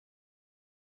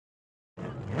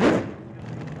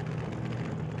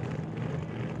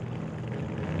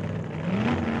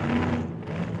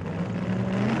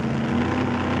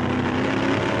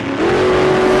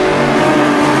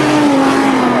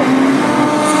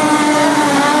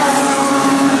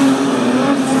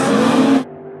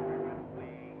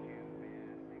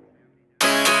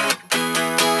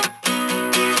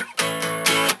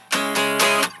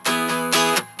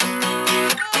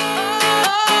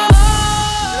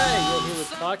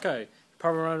Clarko.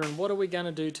 Probably wondering, what are we going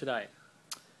to do today?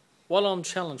 Well, I'm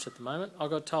challenged at the moment. I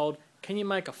got told, can you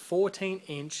make a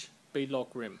 14-inch beadlock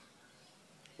rim?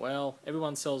 Well,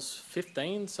 everyone sells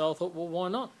 15, so I thought, well, why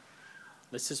not?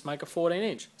 Let's just make a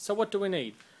 14-inch. So what do we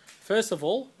need? First of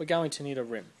all, we're going to need a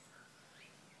rim.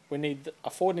 We need a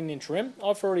 14-inch rim.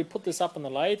 I've already put this up on the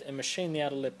lathe and machined the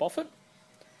outer lip off it.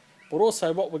 But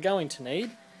also what we're going to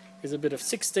need is a bit of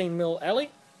 16mm alley.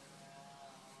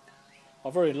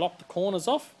 I've already locked the corners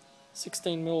off,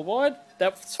 16mm wide.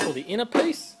 That's for the inner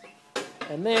piece.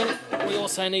 And then we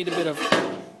also need a bit of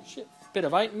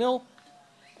 8mm,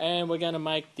 and we're going to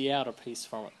make the outer piece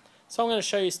from it. So I'm going to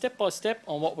show you step by step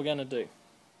on what we're going to do.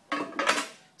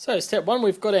 So step one,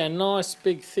 we've got our nice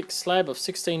big thick slab of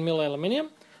 16mm aluminium.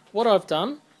 What I've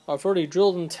done, I've already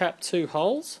drilled and tapped 2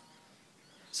 holes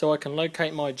so I can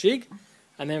locate my jig,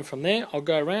 and then from there I'll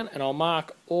go around and I'll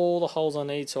mark all the holes I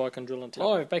need so I can drill and tap.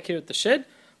 Oh, back here at the shed,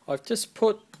 I've just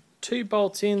put 2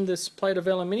 bolts in this plate of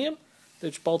aluminium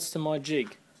which bolts to my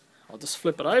jig. I'll just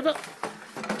flip it over.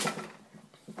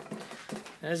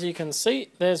 As you can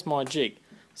see, there's my jig.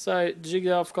 So the jig,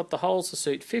 I've got the holes to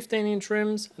suit 15-inch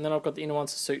rims, and then I've got the inner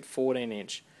ones to suit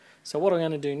 14-inch. So what I'm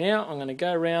going to do now, I'm going to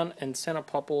go around and center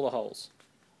pop all the holes.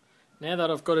 Now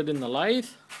that I've got it in the lathe,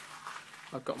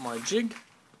 I've got my jig.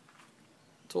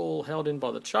 It's all held in by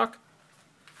the chuck.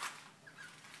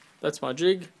 That's my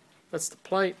jig. That's the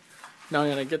plate. Now I'm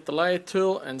going to get the lathe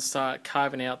tool and start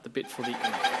carving out the bit for the inner. So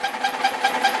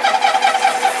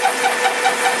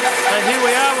here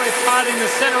we are, we're parting the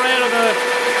center out of the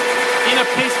inner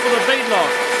piece for the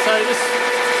beadlock. So this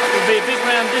will be a big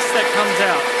round disc that comes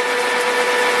out.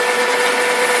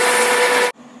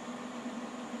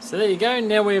 So there you go,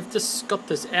 now we've just got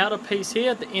this outer piece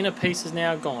here, the inner piece is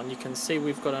now gone. You can see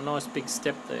we've got a nice big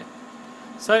step there.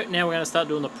 So now we're going to start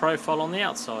doing the profile on the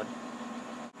outside.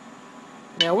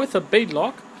 Now with a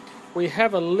beadlock, we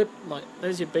have a lip, like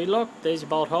there's your beadlock, there's your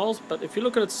bolt holes, but if you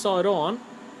look at it side on,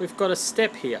 we've got a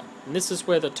step here, and this is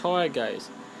where the tyre goes.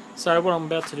 So what I'm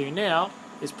about to do now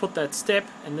is put that step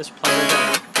in this plate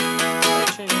again.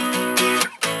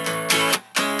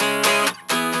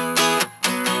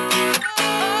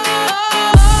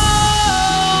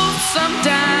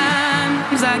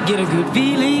 Sometimes I get a good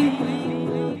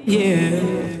feeling,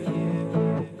 yeah.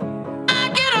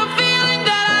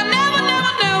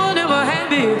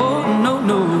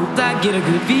 I get a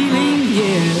good feeling,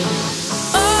 yeah.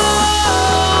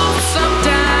 Oh,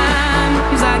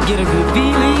 sometimes I get a good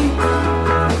feeling,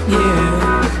 yeah.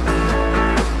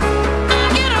 I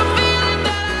get a feeling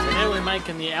that... So now we're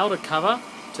making the outer cover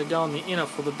to go on the inner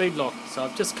for the beadlock. So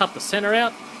I've just cut the center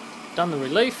out, done the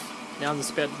relief, now I'm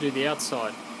just about to do the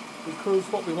outside. Because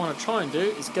what we want to try and do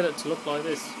is get it to look like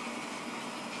this.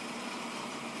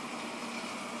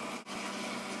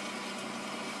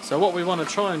 So what we want to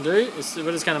try and do is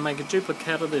we're just going to make a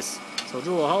duplicate of this. So I'll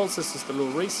drill the holes, this is the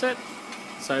little reset.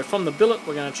 So from the billet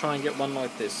we're going to try and get one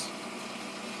like this.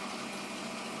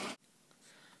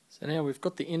 So now we've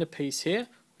got the inner piece here,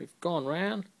 we've gone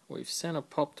round, we've center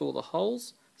popped all the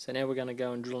holes, so now we're going to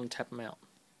go and drill and tap them out.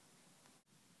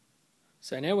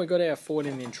 So now we've got our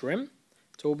 14-inch rim,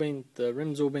 the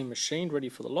rim's all been machined, ready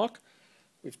for the lock.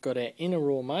 We've got our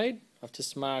inner all made, I've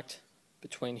just marked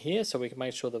between here so we can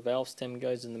make sure the valve stem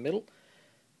goes in the middle.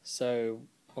 So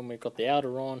when we've got the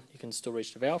outer on, you can still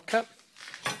reach the valve cup.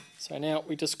 So now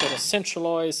we just got to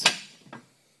centralize.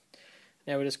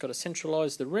 Now we just got to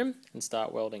centralize the rim and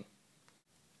start welding.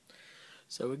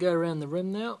 So we go around the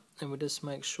rim now and we just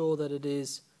make sure that it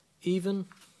is even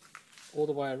all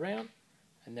the way around,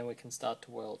 and then we can start to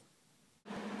weld.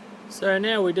 So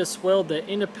now we just weld the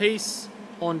inner piece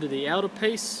onto the outer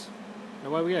piece. And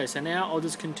away we go. So now I'll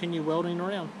just continue welding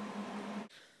around.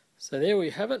 So there we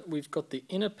have it. We've got the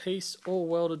inner piece all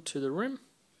welded to the rim.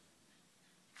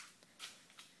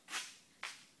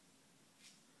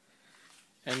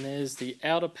 And there's the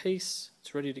outer piece.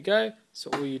 It's ready to go.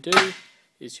 So all you do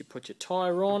is you put your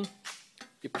tyre on,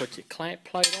 you put your clamp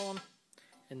plate on,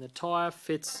 and the tyre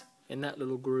fits in that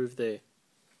little groove there.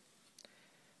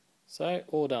 So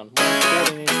all done.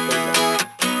 14-inch beadlock.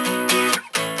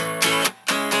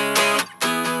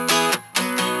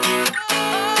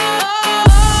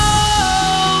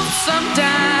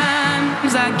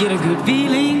 I get a good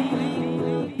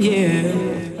feeling, yeah.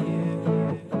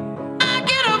 I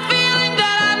get a feeling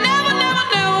that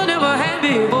I never had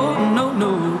before. No,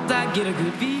 I get a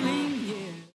good feeling.